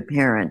be a good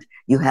parent,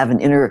 you have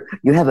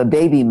a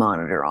baby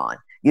monitor on.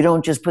 You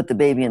don't just put the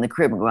baby in the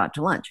crib and go out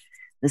to lunch.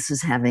 This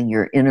is having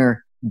your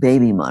inner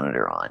baby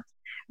monitor on,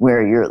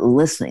 where you're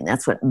listening.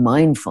 That's what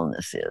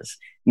mindfulness is.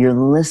 You're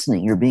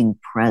listening, you're being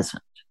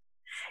present.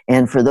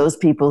 And for those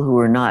people who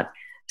are not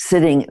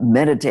sitting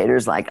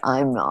meditators like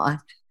I'm not,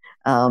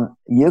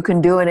 you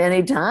can do it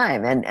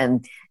anytime.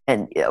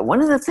 And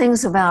one of the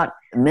things about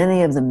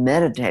many of the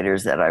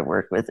meditators that I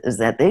work with is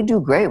that they do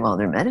great while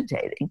they're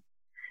meditating,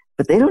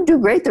 but they don't do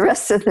great the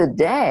rest of the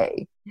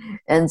day.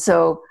 And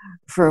so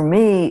for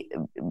me,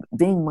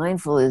 being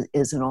mindful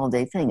is an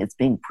all-day thing. It's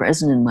being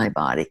present in my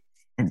body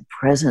and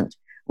present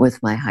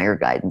with my higher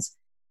guidance,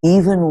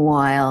 even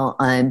while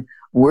I'm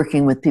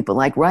working with people.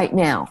 Like right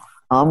now,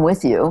 I'm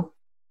with you,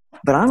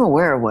 but I'm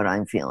aware of what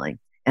I'm feeling.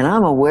 and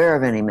I'm aware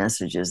of any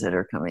messages that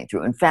are coming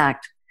through. In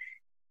fact,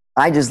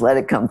 I just let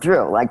it come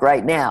through. Like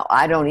right now,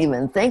 I don't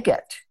even think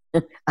it.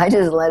 I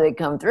just let it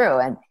come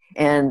through.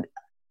 And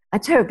I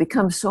tell you, it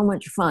becomes so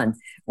much fun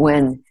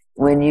when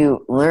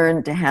you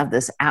learn to have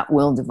this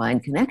at-will divine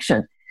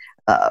connection.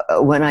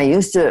 When I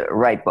used to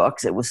write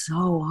books, it was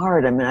so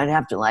hard. I mean, I'd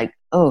have to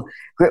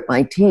grit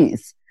my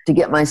teeth to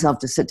get myself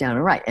to sit down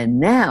and write. And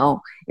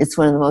now it's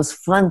one of the most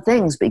fun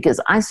things because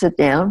I sit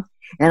down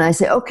and I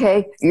say,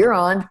 okay, you're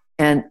on.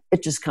 And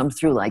it just comes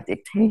through like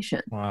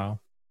dictation. Wow.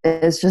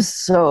 It's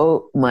just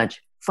so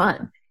much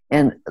fun.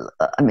 And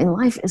I mean,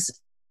 life is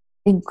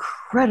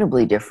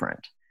incredibly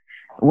different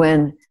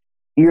when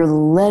you're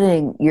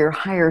letting your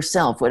higher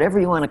self, whatever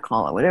you want to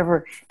call it,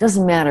 whatever,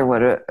 doesn't matter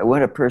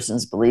what a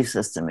person's belief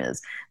system is.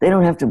 They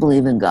don't have to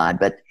believe in God,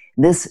 but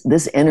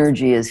this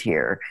energy is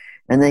here.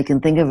 And they can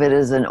think of it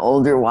as an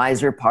older,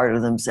 wiser part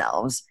of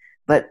themselves,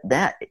 but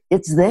that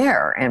it's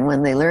there. And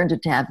when they learn to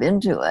tap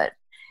into it,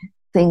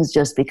 things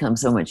just become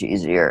so much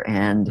easier.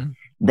 And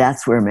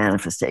that's where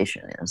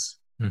manifestation is.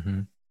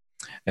 Mm-hmm.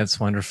 That's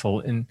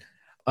wonderful. And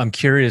I'm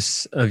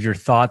curious of your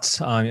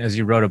thoughts on, as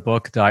you wrote a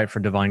book, Diet for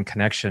Divine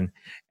Connection,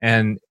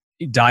 and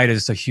diet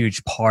is a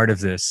huge part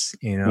of this,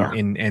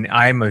 and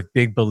I'm a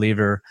big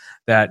believer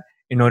that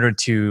in order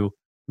to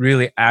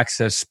really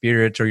access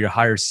spirit or your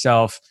higher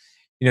self,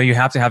 you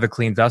have to have a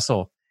clean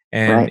vessel.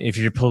 And if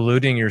you're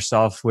polluting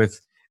yourself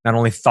with not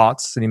only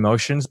thoughts and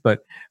emotions,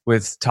 but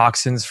with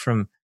toxins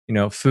from,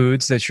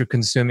 foods that you're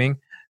consuming,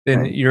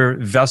 then your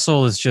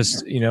vessel is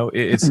just,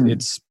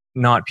 it's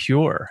not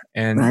pure,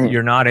 and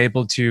you're not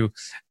able to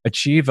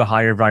achieve a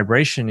higher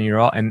vibration.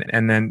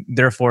 And then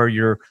therefore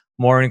you're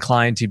more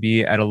inclined to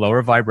be at a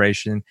lower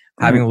vibration,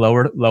 having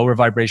lower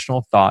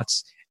vibrational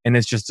thoughts. And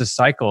it's just a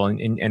cycle,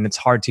 and it's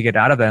hard to get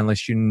out of that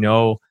unless you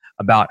know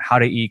about how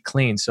to eat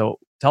clean. So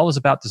tell us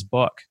about this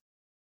book.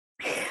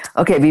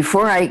 Okay,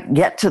 before I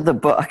get to the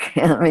book,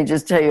 let me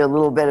just tell you a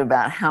little bit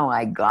about how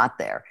I got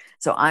there.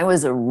 So I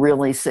was a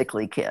really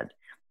sickly kid.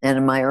 And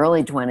in my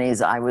early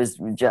 20s, I was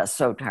just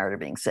so tired of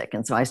being sick.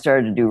 And so I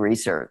started to do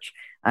research.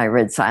 I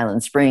read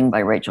Silent Spring by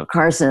Rachel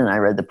Carson. I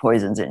read The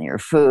Poisons in Your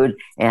Food.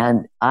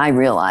 And I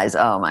realized,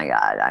 oh my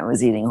God, I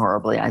was eating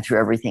horribly. I threw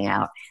everything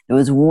out. There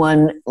was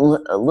one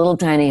little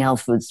tiny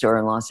health food store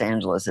in Los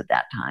Angeles at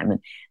that time.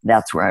 And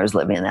that's where I was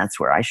living, and that's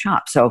where I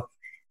shopped. So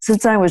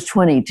since I was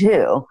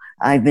 22,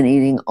 I've been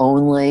eating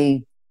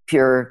only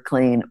pure,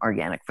 clean,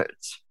 organic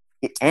foods.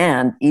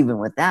 And even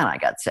with that, I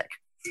got sick.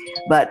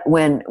 But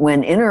when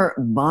inner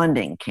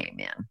bonding came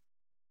in,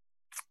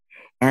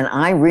 and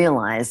I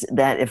realized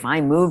that if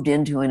I moved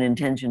into an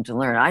intention to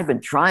learn, I've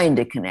been trying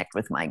to connect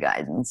with my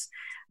guidance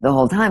the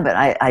whole time, but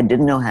I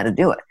didn't know how to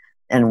do it.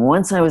 And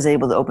once I was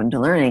able to open to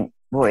learning,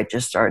 boy, it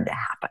just started to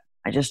happen.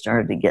 I just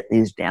started to get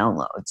these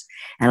downloads.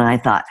 And I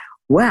thought,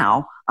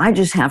 wow, I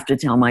just have to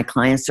tell my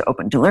clients to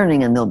open to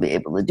learning and they'll be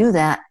able to do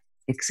that,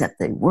 except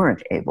they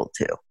weren't able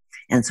to.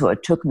 And so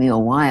it took me a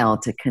while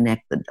to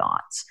connect the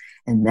dots.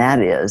 And that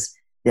is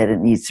that it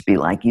needs to be,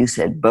 like you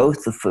said,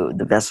 both the food,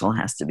 the vessel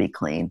has to be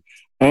clean,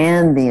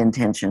 and the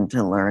intention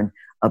to learn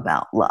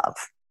about love.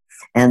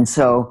 And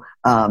so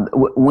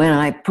when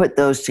I put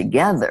those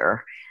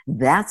together,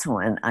 that's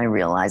when I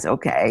realized,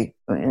 okay,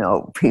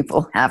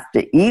 people have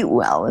to eat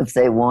well if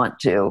they want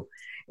to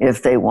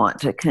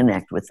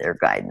connect with their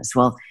guidance.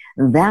 Well,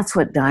 that's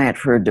what Diet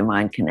for a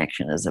Divine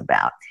Connection is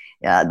about.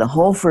 The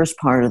whole first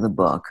part of the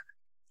book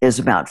is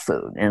about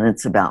food, and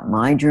it's about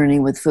my journey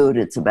with food.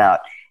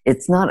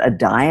 It's not a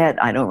diet.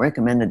 I don't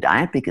recommend a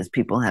diet because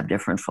people have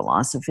different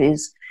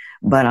philosophies,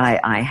 but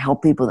I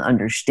help people to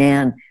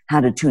understand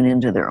how to tune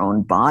into their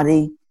own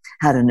body,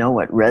 how to know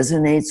what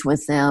resonates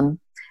with them,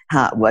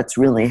 what's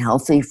really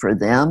healthy for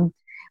them.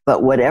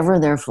 But whatever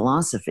their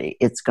philosophy,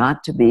 it's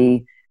got to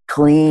be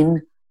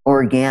clean,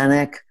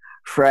 organic,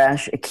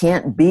 fresh. It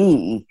can't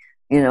be,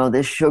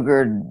 this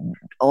sugared,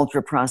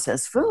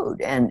 ultra-processed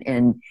food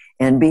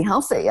and be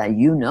healthy.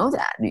 You know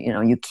that.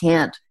 You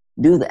can't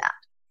do that.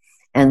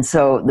 And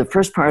so the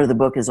first part of the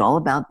book is all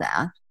about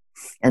that.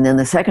 And then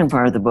the second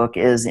part of the book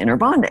is inner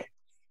bonding.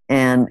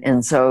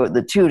 And so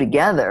the two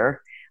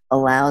together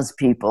allows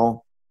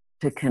people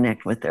to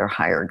connect with their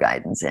higher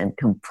guidance and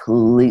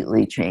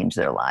completely change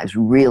their lives,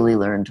 really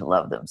learn to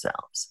love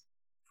themselves.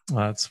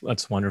 Well,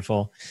 that's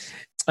wonderful.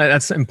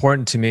 That's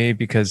important to me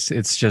because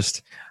it's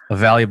just a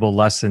valuable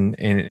lesson.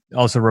 And it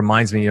also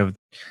reminds me of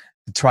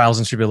the trials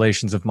and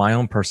tribulations of my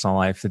own personal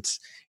life. It's,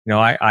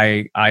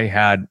 I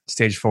had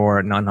stage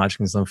 4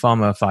 non-Hodgkin's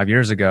lymphoma 5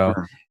 years ago,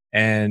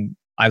 and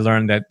I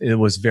learned that it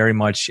was very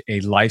much a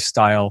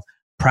lifestyle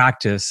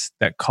practice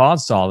that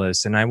caused all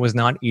this. And I was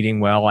not eating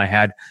well. I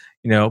had,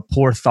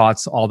 poor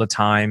thoughts all the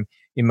time.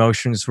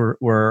 Emotions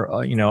were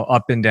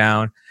up and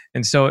down.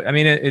 And so, I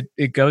mean,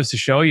 it goes to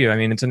show you,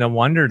 it's no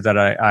wonder that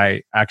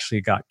I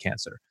actually got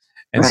cancer.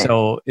 And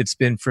so it's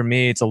been, for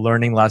me, it's a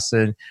learning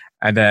lesson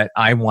that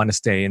I want to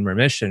stay in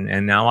remission.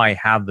 And now I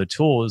have the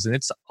tools, and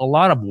it's a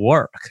lot of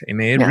work. It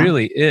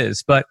really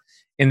is. But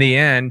in the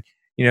end,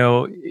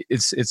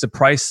 it's a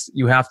price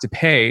you have to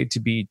pay to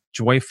be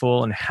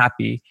joyful and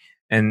happy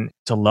and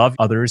to love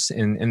others.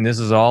 And this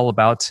is all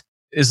about,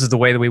 this is the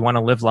way that we want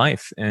to live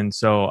life. And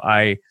so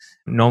I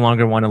no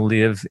longer want to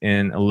live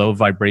in a low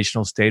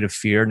vibrational state of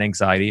fear and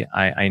anxiety.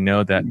 I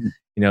know that,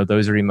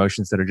 those are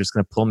emotions that are just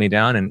going to pull me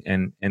down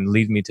and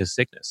lead me to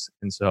sickness.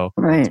 And so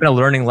it's been a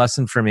learning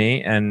lesson for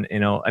me. And,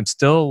 I'm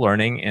still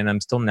learning and I'm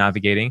still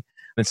navigating.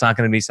 It's not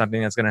going to be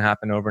something that's going to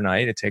happen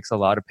overnight. It takes a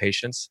lot of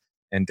patience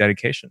and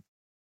dedication.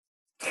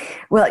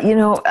 Well,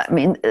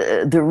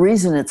 the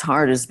reason it's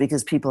hard is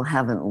because people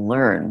haven't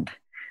learned,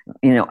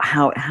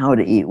 how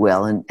to eat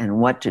well and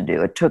what to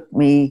do. It took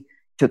me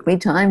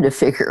time to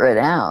figure it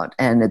out.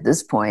 And at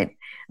this point,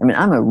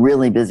 I'm a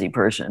really busy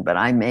person, but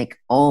I make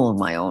all of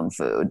my own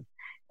food.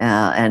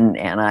 And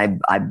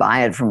I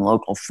buy it from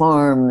local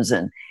farms,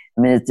 and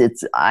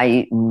I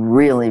eat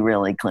really,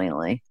 really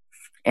cleanly.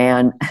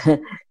 And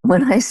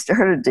when I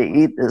started to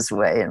eat this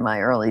way in my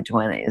early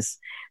 20s,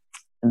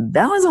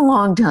 that was a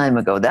long time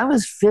ago. That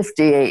was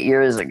 58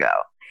 years ago.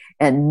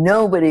 And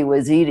nobody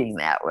was eating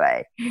that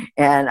way.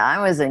 And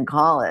I was in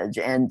college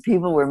and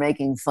people were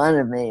making fun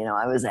of me.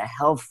 I was a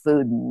health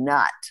food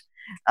nut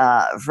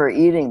for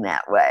eating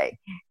that way.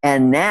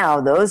 And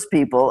now those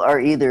people are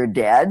either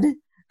dead,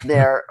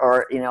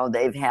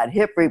 they've had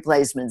hip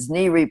replacements,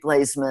 knee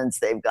replacements,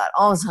 they've got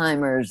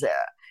Alzheimer's.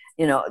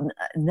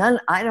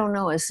 I don't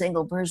know a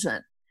single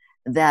person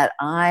that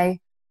I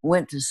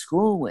went to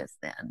school with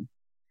then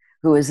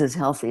who is as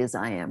healthy as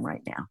I am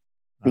right now,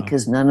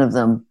 because none of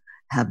them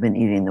have been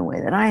eating the way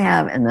that I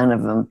have, and none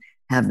of them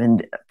have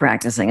been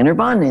practicing inner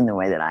bonding the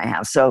way that I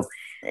have. So,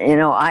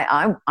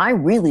 I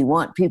really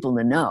want people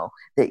to know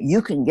that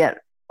you can get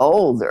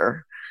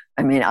older.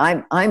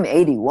 I'm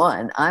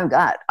 81.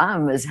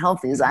 I'm as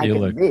healthy as I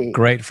can be.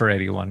 Great for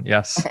 81.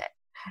 Yes.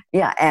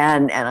 Yeah,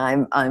 and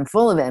I'm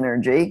full of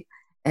energy,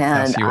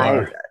 and yes, you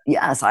are.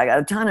 Yes, I got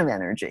a ton of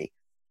energy,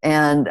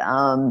 and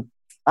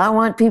I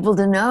want people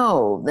to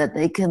know that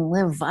they can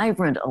live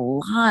vibrant,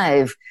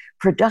 alive,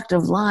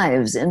 productive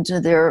lives into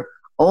their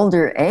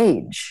older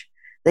age.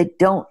 They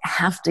don't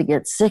have to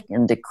get sick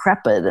and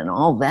decrepit and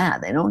all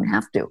that. They don't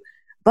have to.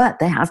 But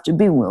they have to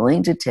be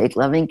willing to take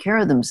loving care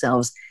of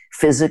themselves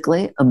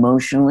physically,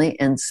 emotionally,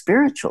 and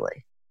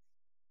spiritually.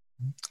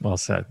 Well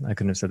said. I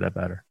couldn't have said that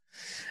better.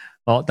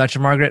 Well, Dr.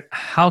 Margaret,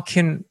 how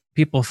can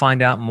people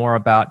find out more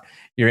about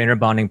your inner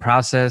bonding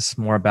process,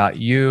 more about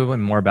you,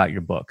 and more about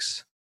your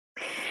books?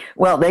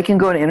 Well, they can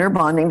go to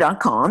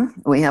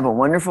innerbonding.com. We have a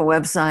wonderful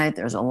website.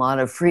 There's a lot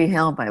of free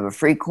help. I have a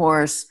free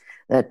course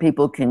that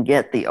people can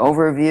get the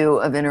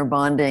overview of inner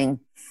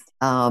bonding.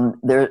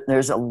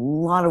 There's a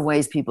lot of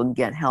ways people can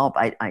get help.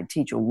 I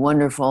teach a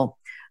wonderful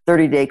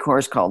 30-day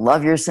course called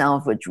Love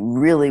Yourself, which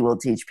really will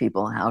teach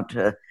people how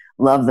to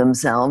love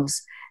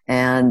themselves.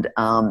 And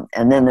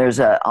then there's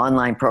an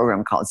online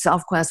program called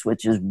SelfQuest,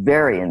 which is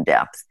very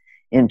in-depth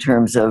in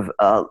terms of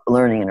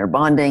learning inner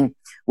bonding.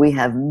 We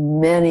have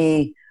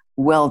many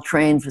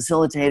well-trained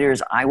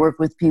facilitators. I work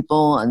with people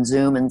on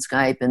Zoom and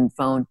Skype and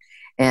phone,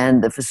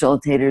 and the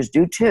facilitators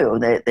do too.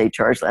 They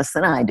charge less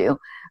than I do.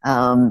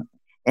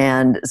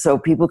 And so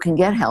people can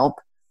get help.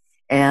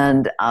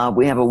 And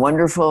we have a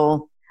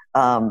wonderful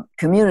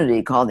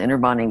community called Inner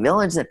Bonding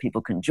Village that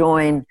people can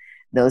join.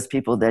 Those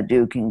people that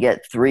do can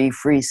get 3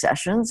 free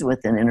sessions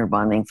with an inner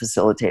bonding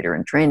facilitator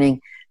and training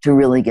to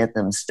really get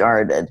them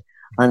started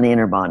on the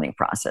inner bonding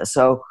process.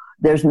 So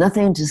there's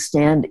nothing to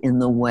stand in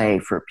the way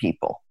for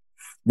people.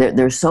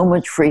 There's so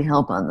much free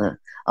help on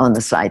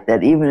the site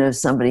that even if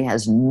somebody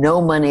has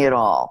no money at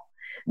all,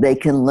 they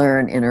can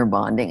learn inner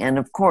bonding. And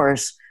of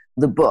course,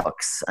 the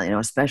books,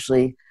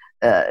 especially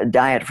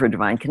Diet for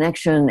Divine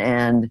Connection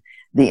and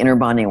the Inner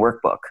Bonding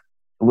Workbook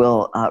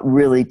will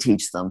really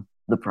teach them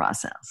the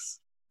process.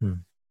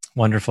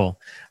 Wonderful.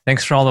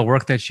 Thanks for all the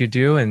work that you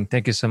do. And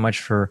thank you so much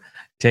for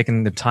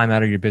taking the time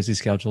out of your busy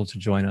schedule to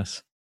join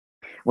us.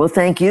 Well,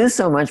 thank you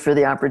so much for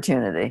the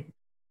opportunity.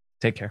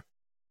 Take care.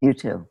 You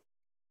too.